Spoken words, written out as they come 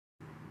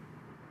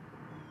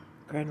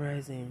Grand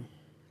Rising,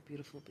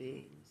 beautiful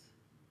beings.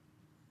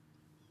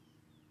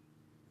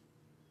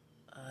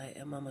 I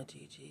am Mama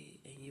Gigi,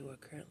 and you are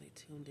currently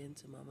tuned in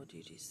to Mama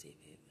Gigi's Safe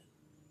Haven.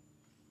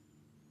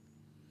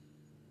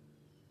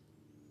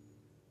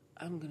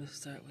 I'm going to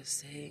start with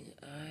saying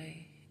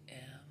I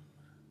am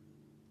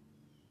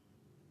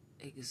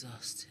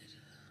exhausted.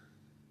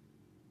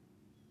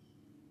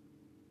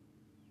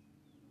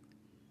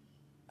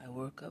 I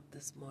woke up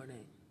this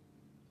morning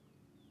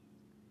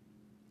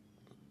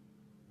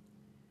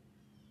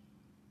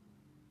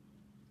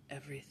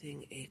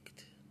everything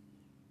ached.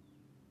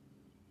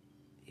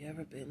 You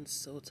ever been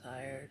so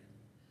tired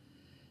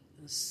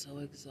and so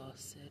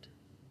exhausted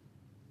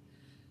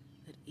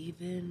that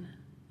even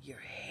your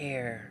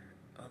hair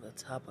on the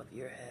top of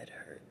your head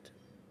hurt?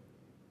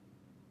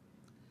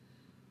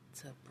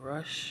 To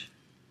brush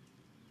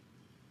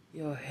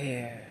your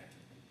hair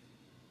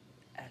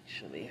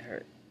actually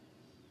hurt.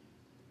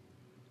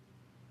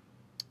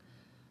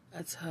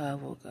 That's how I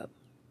woke up.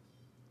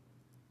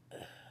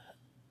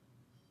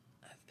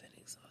 I've been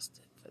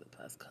exhausted for the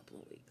past couple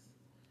of weeks.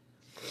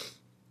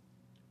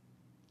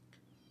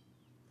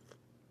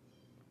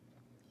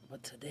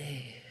 But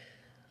today,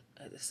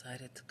 I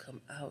decided to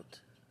come out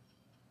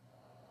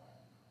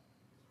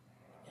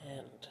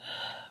and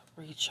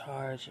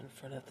recharge in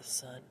front of the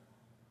sun.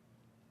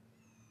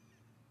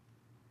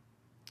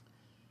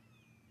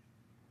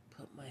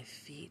 Put my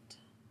feet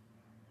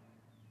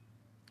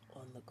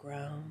on the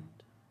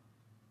ground.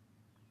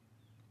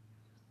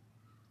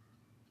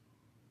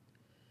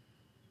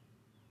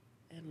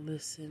 And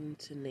listen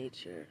to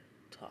nature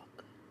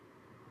talk.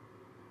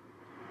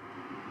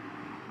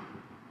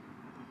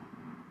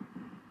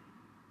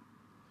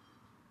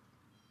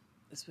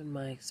 It's been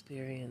my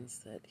experience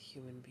that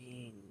human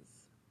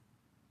beings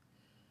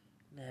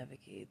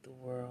navigate the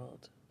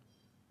world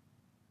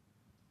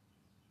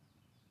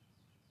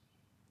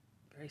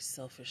very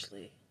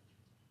selfishly.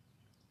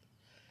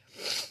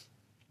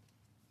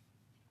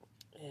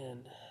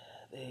 And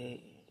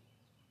they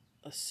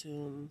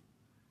assume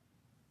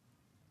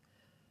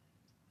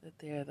that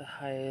they are the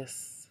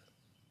highest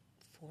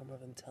form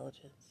of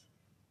intelligence.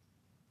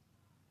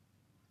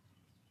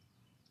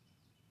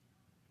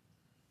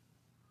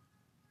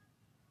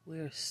 We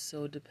are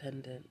so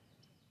dependent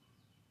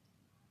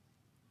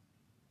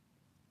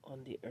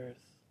on the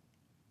earth,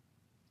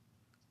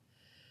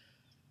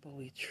 but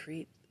we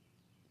treat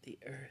the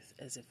earth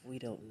as if we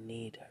don't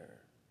need her.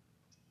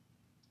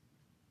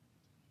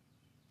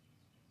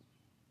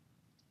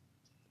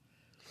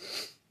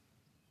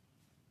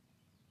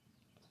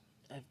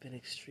 I've been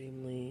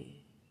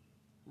extremely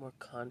more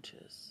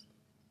conscious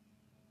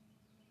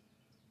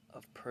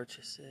of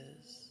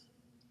purchases,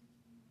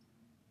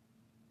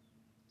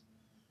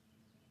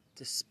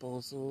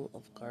 disposal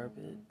of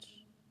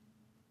garbage,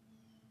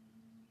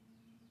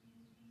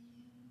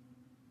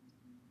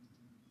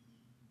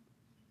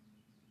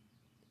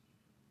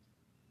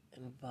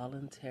 and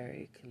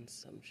voluntary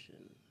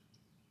consumption.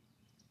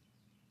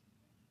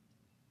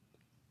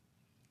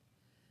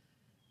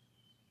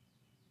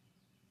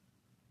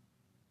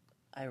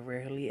 I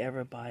rarely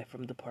ever buy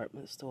from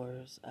department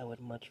stores. I would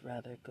much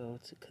rather go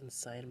to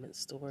consignment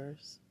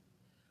stores.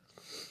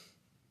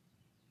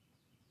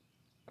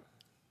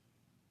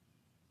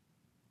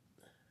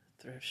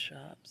 Thrift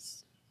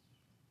shops.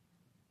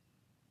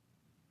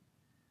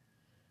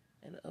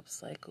 And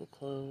upcycle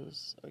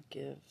clothes or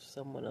give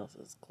someone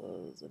else's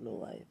clothes a new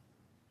life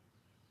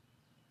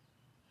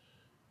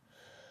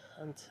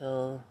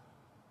until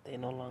they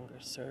no longer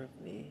serve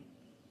me.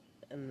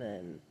 And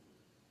then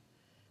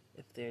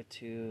if they're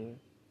too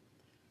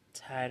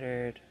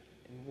tattered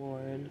and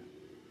worn,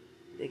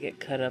 they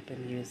get cut up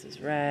and used as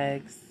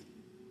rags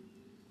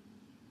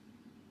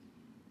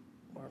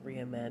or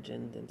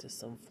reimagined into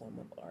some form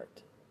of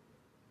art.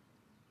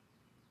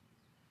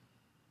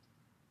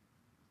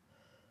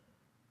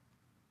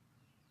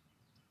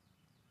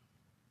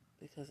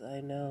 Because I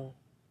know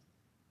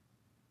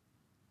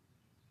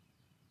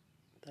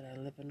that I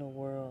live in a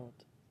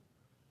world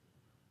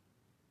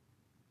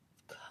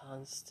of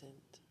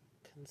constant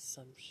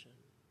consumption.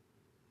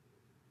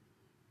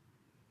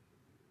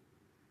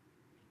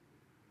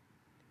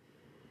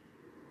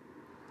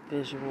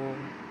 Visual,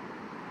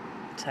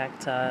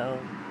 tactile,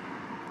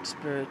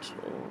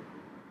 spiritual.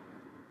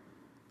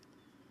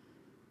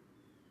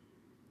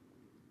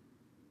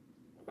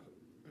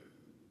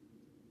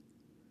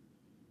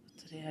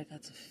 Today I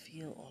got to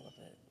feel all of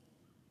it.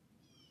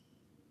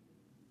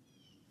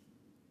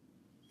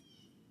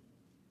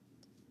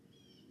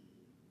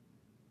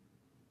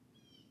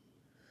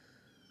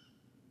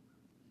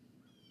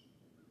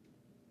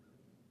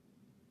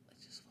 I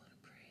just want to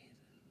breathe.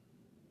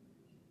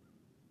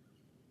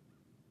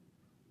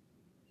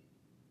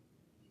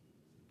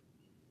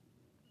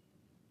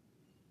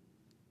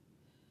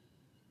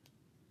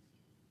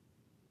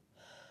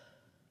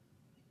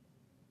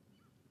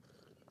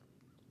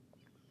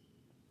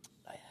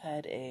 I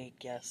had a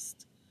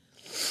guest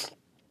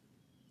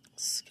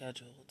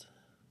scheduled,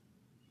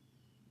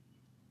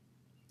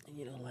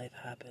 and life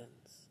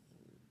happens.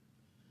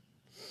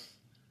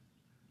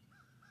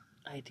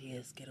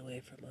 ideas get away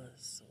from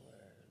us, or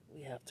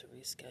we have to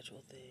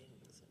reschedule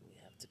things and we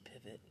have to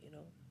pivot,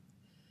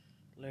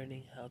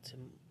 learning how to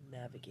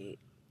navigate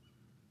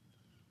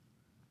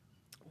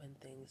when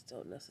things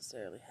don't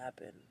necessarily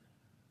happen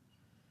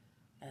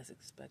as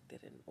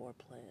expected and or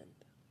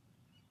planned.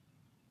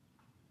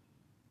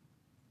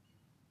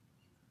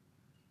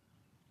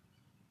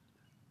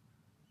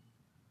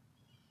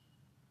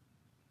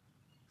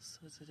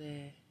 So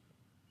today,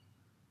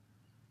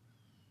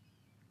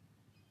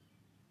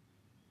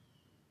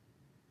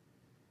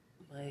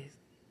 my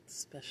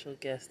special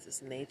guest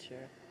is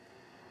nature.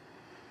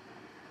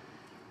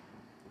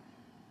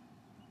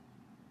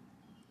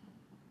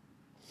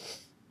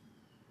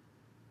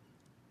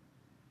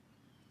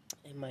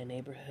 In my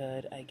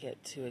neighborhood, I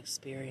get to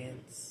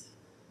experience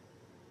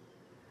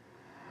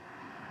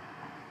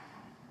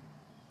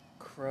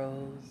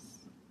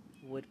crows,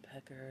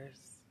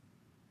 woodpeckers,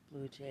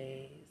 blue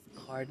jays,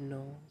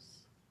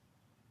 cardinals,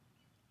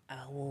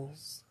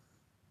 owls,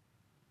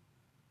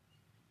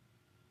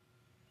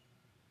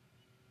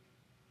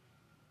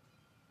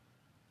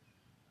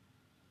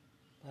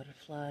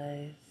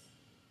 butterflies,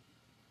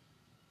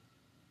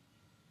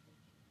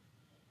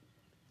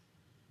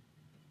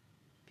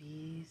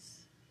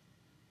 bees,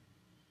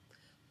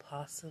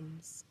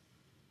 possums.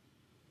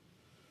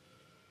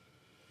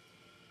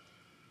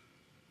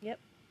 Yep.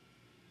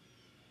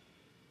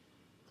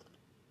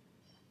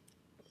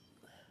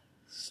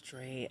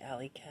 Stray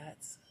alley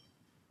cats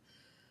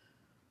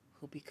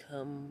who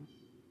become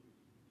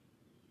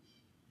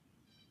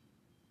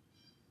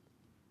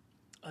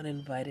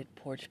uninvited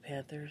porch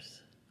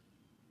panthers.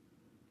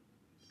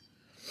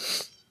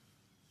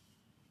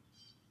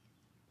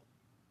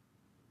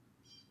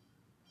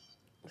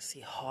 I see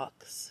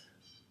hawks.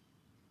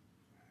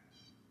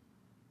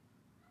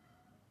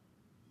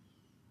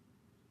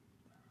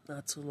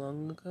 Not too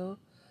long ago,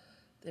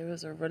 there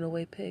was a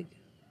runaway pig.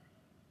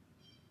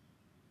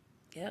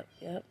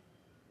 Yep.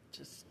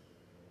 Just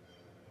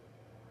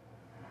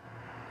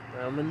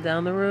roaming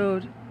down the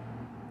road.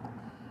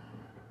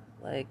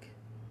 Like,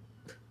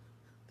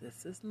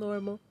 this is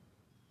normal.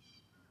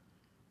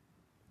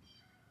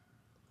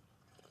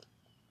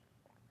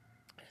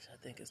 Which I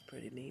think is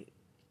pretty neat.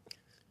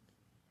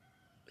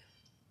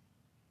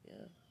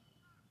 Yeah.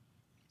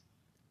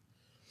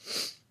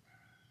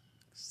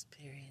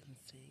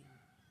 Experiencing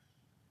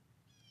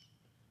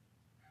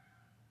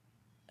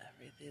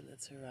everything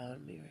that's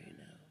around me right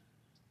now.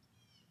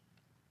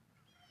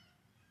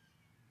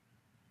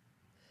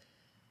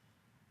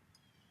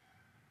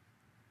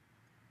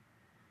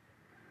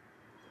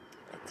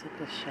 I took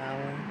a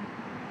shower.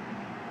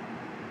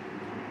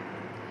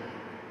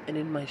 And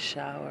in my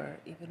shower,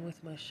 even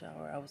with my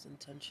shower, I was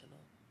intentional.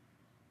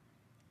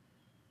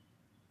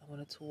 I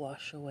wanted to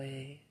wash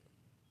away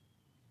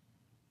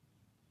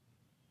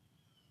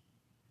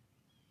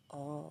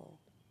all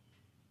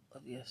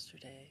of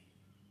yesterday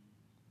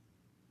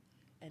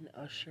and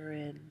usher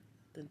in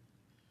the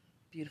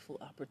beautiful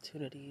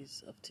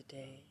opportunities of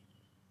today.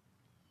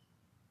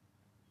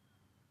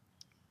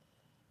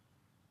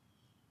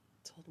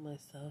 I told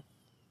myself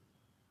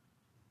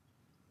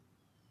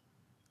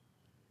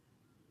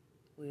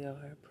we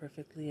are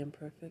perfectly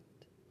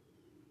imperfect.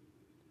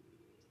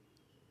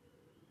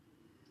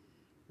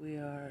 We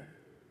are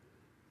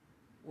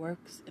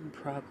works in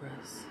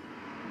progress.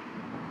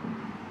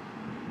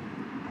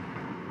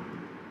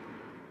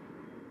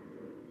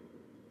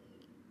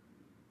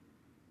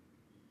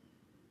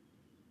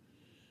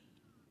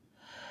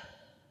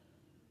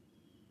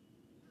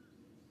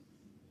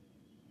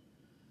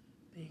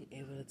 Being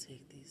able to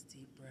take these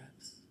deep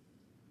breaths,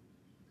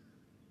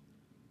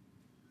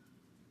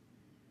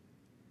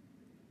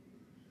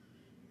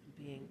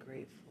 being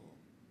grateful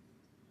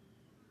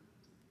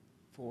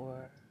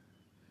for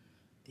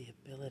the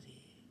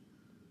ability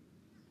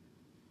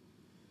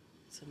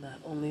to not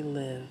only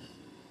live,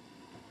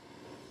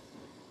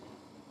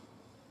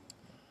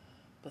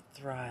 but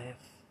thrive.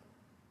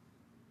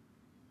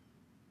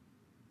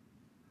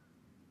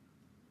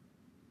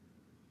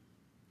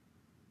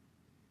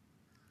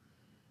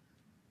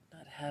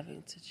 Not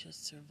having to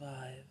just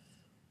survive,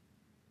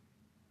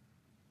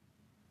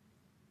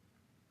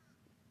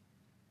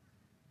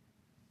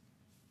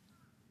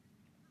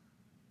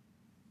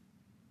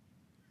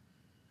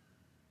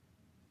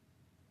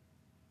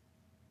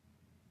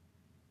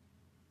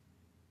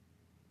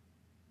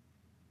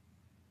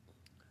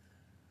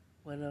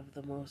 one of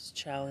the most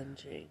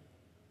challenging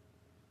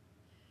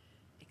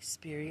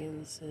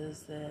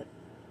experiences that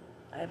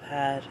I've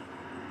had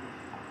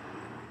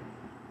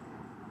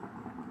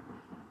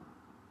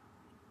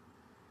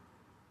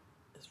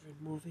is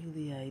removing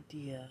the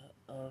idea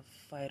of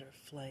fight or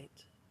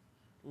flight,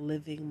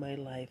 living my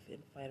life in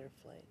fight or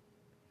flight.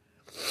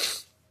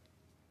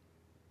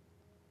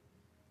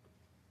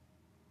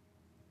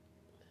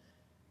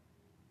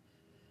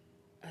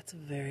 That's a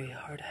very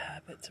hard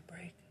habit to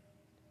break.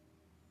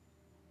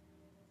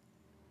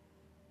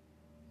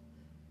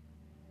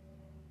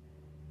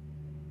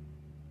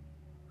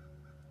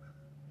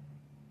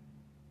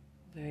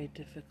 Very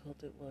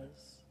difficult it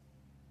was.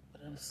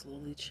 but I'm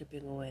slowly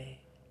chipping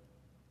away.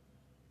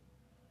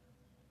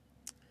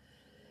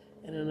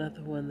 And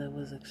another one that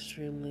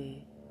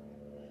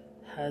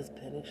has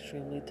been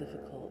extremely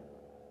difficult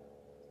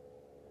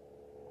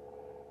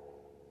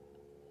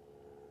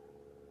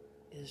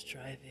is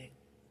driving.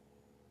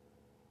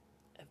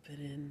 I've been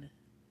in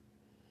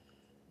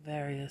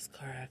various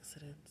car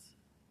accidents,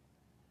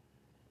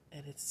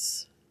 and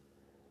it's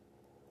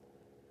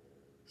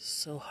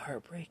so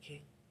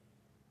heartbreaking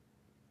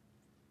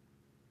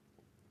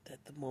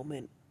that the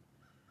moment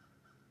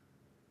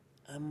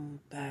I'm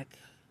back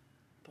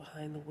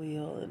behind the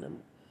wheel and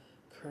I'm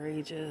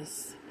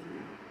courageous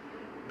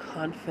and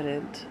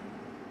confident,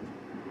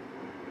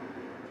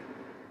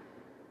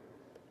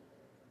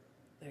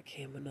 there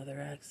came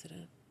another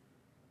accident,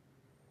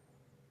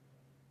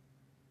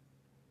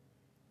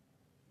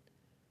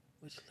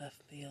 which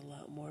left me a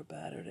lot more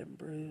battered and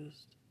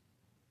bruised.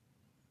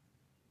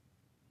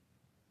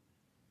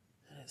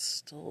 And it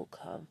stole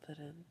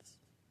confidence.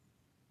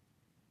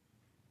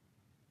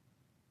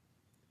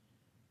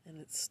 And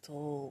it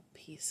stole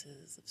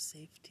pieces of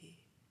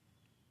safety.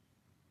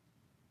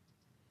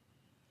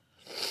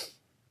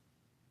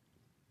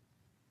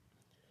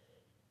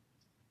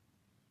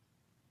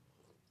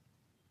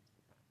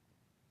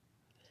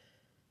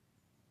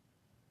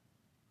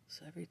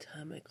 So every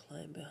time I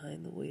climb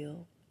behind the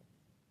wheel,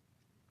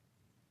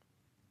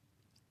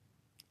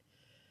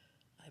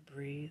 I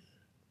breathe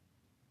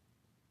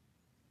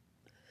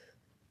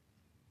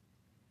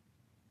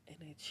and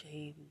I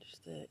change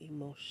the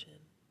emotion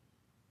of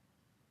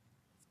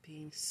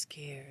being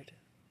scared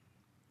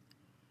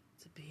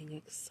to being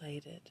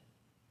excited.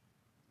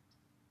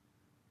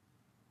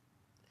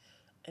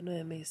 I know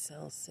it may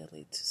sound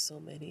silly to so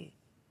many.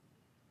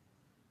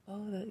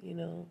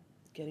 Oh,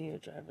 getting your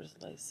driver's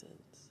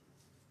license.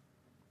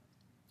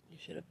 You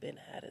should have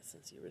had it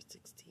since you were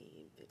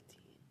 16,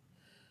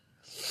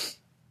 15.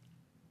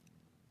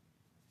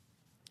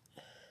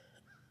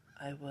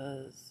 I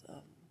was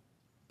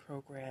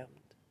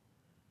programmed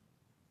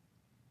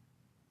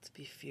to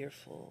be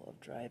fearful of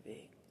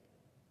driving.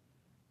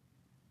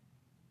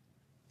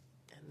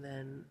 And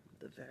then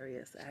the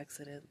various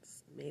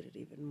accidents made it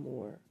even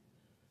more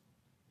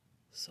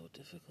so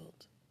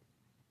difficult.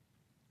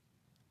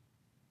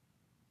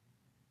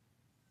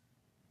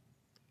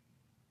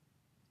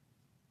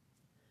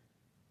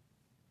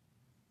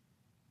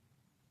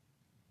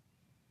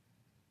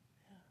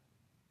 Yeah.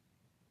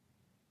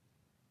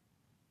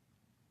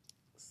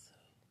 So,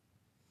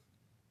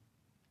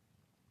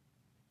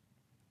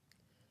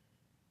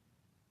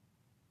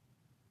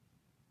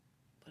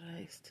 but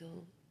I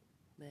still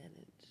managed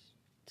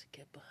to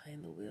get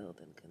behind the wheel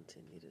and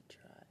continue to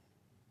try.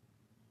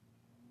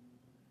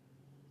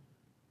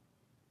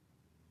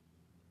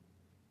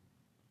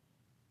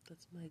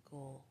 That's my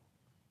goal.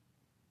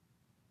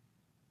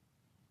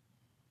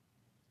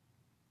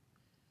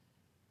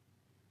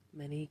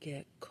 Many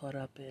get caught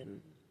up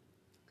in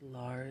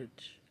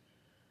large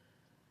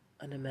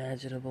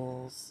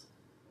unimaginables.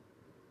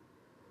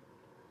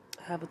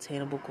 I have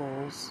attainable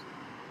goals.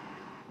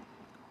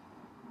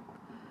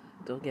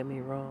 Don't get me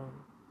wrong.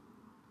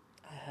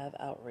 I have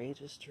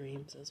outrageous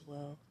dreams as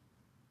well.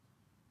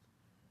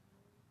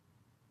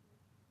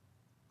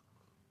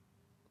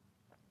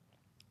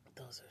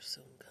 Those are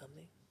soon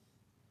coming.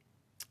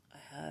 I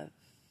have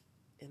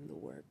in the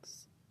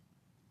works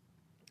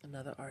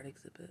another art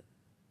exhibit,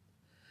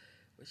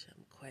 which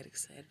I'm quite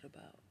excited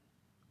about.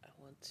 I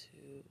want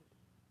to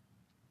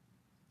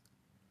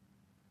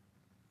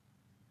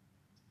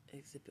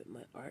exhibit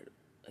my art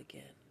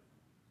again.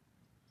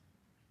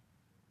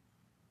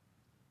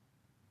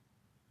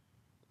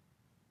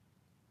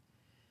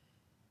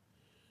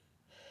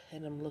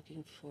 And I'm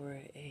looking for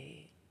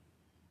a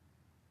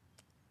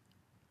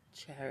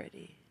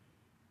charity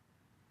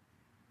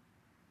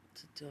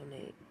to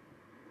donate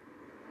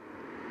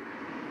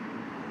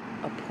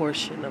a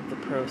portion of the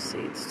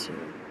proceeds to.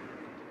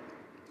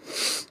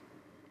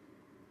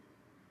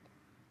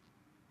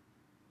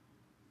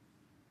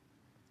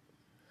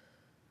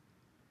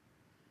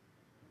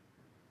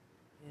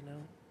 You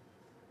know?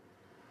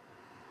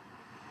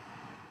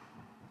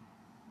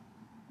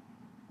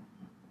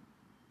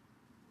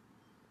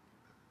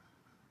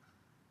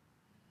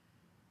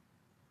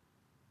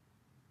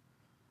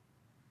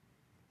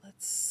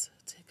 Let's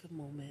take a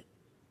moment.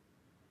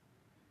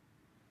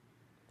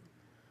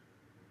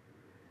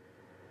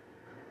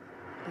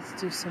 Let's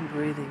do some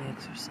breathing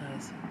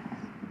exercises.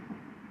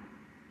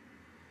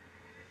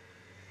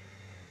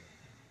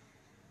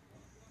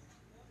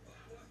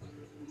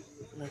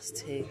 Let's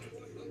take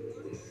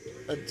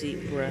a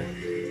deep breath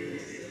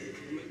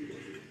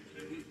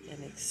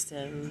and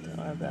extend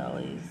our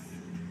bellies.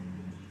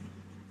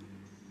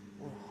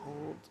 We'll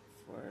hold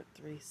for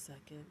 3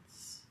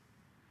 seconds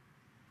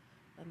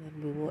and then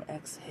we will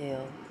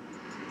exhale.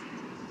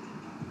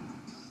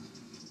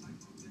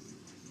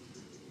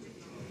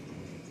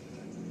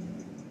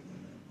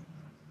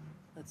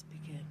 Let's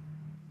begin.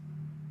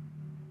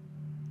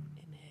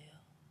 Inhale.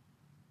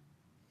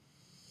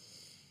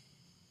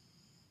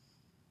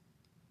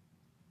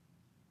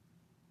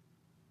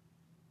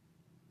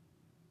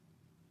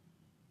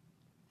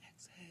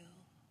 Exhale.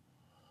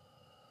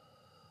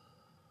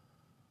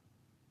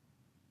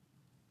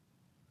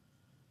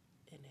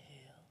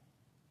 Inhale.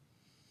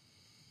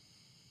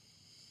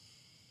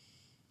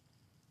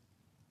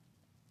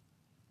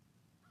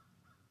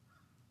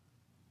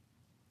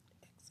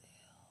 Exhale.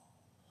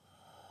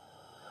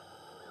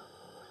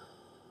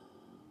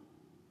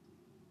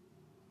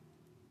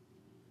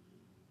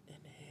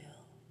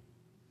 Inhale.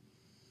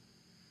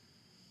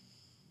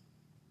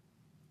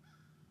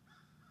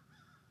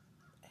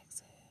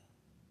 Exhale.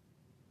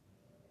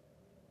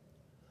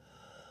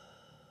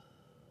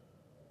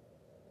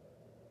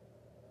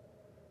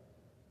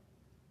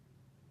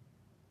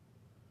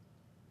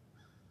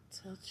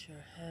 Tilt your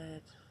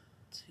head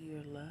to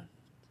your left.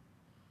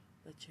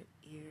 Let your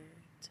ear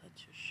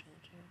touch your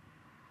shoulder.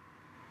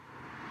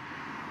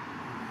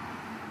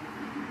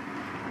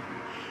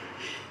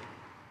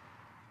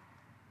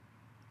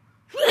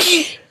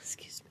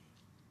 Excuse me.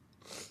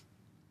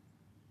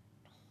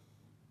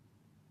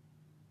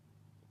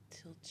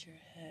 Tilt your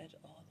head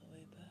all the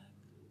way back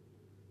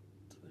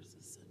towards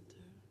the center.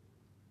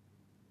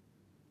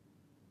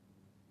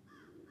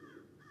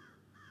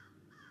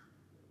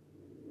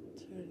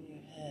 Turn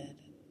your head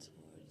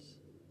towards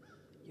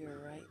your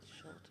right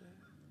shoulder,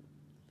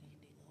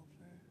 leaning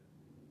over.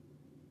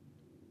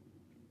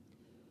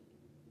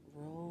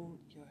 Roll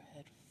your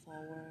head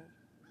forward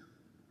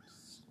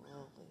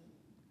slowly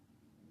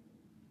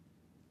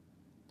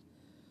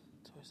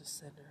towards the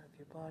center of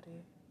your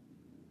body.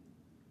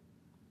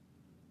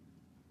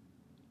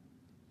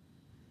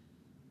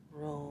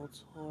 Roll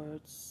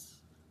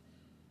towards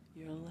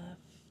your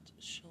left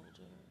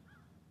shoulder.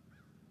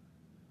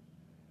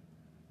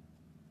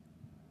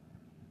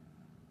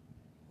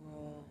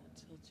 Roll,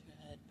 tilt your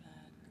head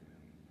back.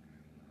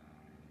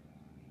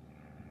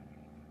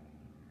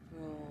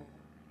 Roll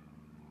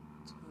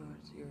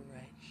towards your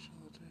right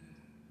shoulder.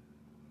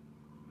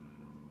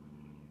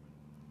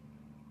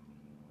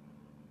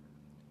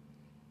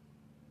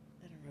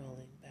 And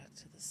rolling back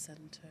to the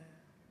center.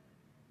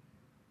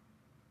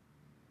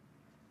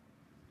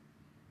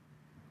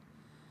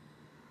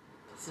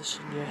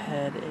 Position your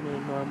head in a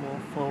normal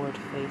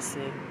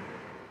forward-facing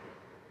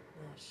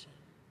motion.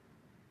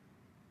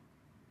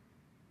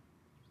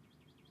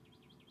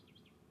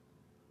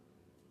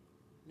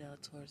 Now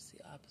towards the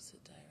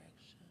opposite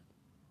direction.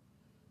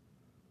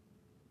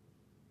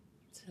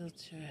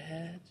 Tilt your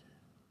head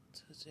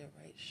towards your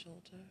right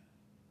shoulder.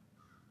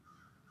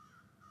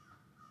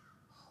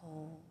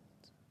 Hold.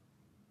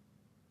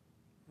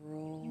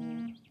 Roll.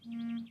 And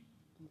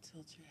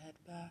tilt your head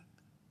back.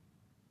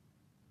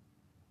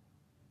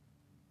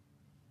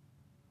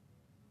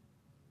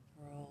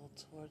 Roll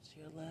towards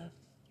your left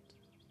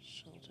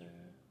shoulder.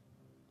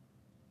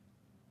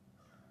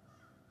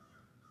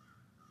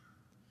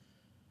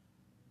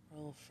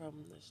 Roll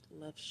from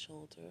the left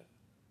shoulder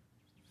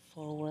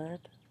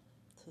forward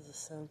to the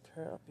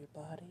center of your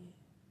body.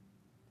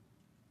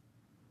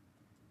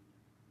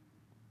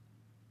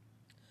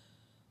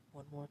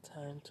 One more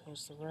time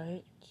towards the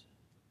right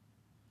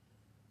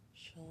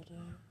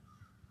shoulder.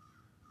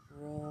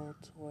 Roll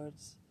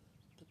towards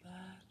the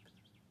back.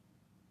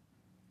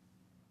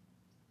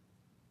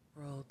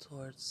 Roll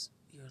towards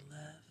your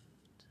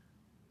left.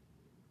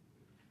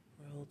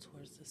 Roll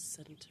towards the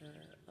center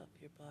of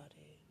your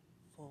body,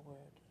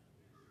 forward.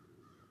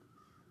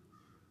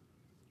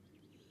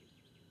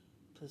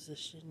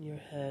 Position your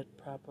head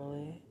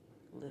properly,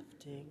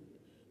 lifting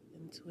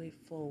into a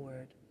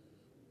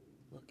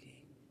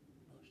forward-looking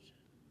motion.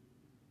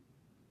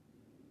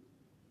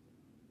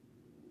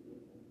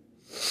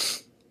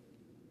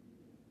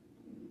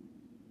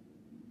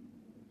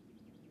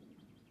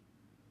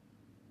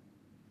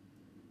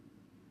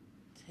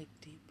 Take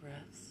deep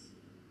breaths.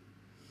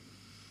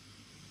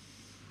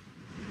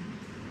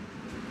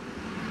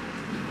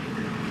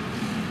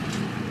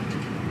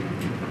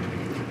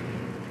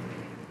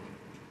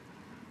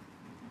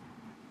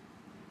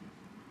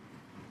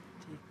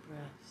 Deep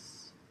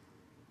breaths.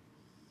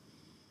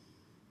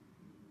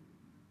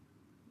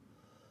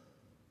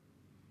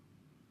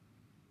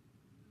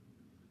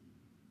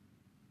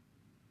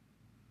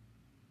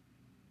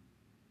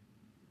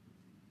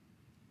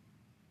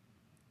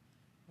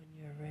 When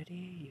you're ready,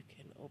 you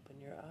can open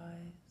your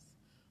eyes,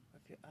 or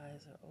if your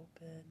eyes are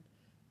open,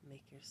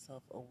 make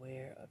yourself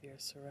aware of your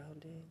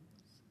surroundings.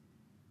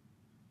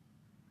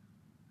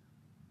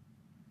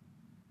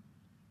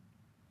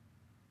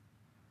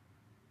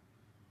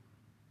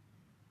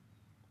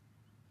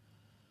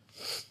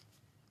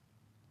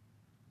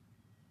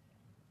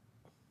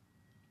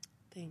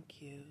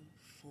 Thank you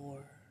for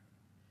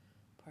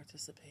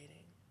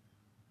participating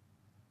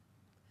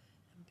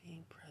and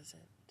being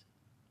present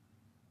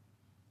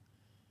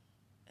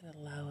and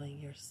allowing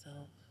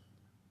yourself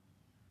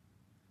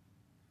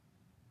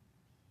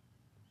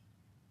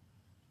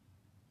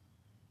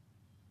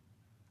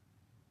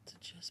to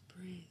just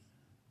breathe.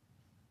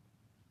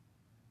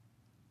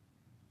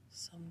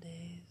 Some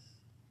days,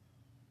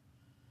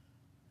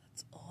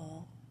 that's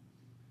all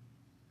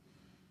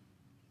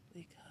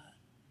we got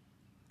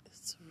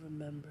is to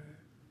remember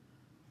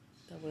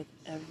that with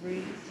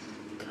every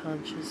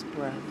conscious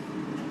breath,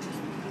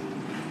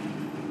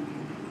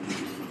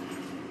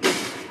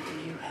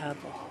 you have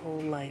a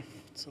whole life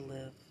to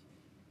live,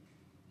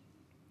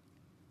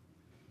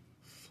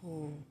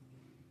 full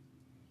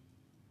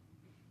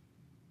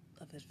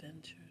of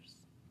adventures.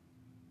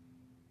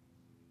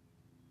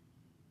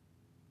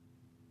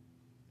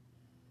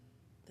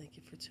 Thank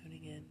you for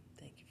tuning in.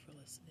 Thank you for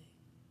listening.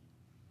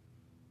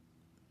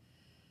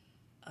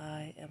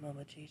 I am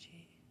Mama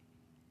Gigi,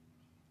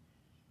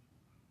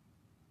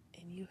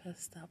 and you have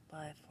stopped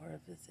by for a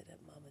visit at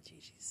Mama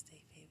Gigi's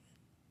Safe Haven,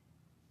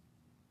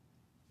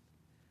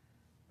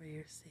 where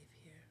you're safe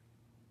here.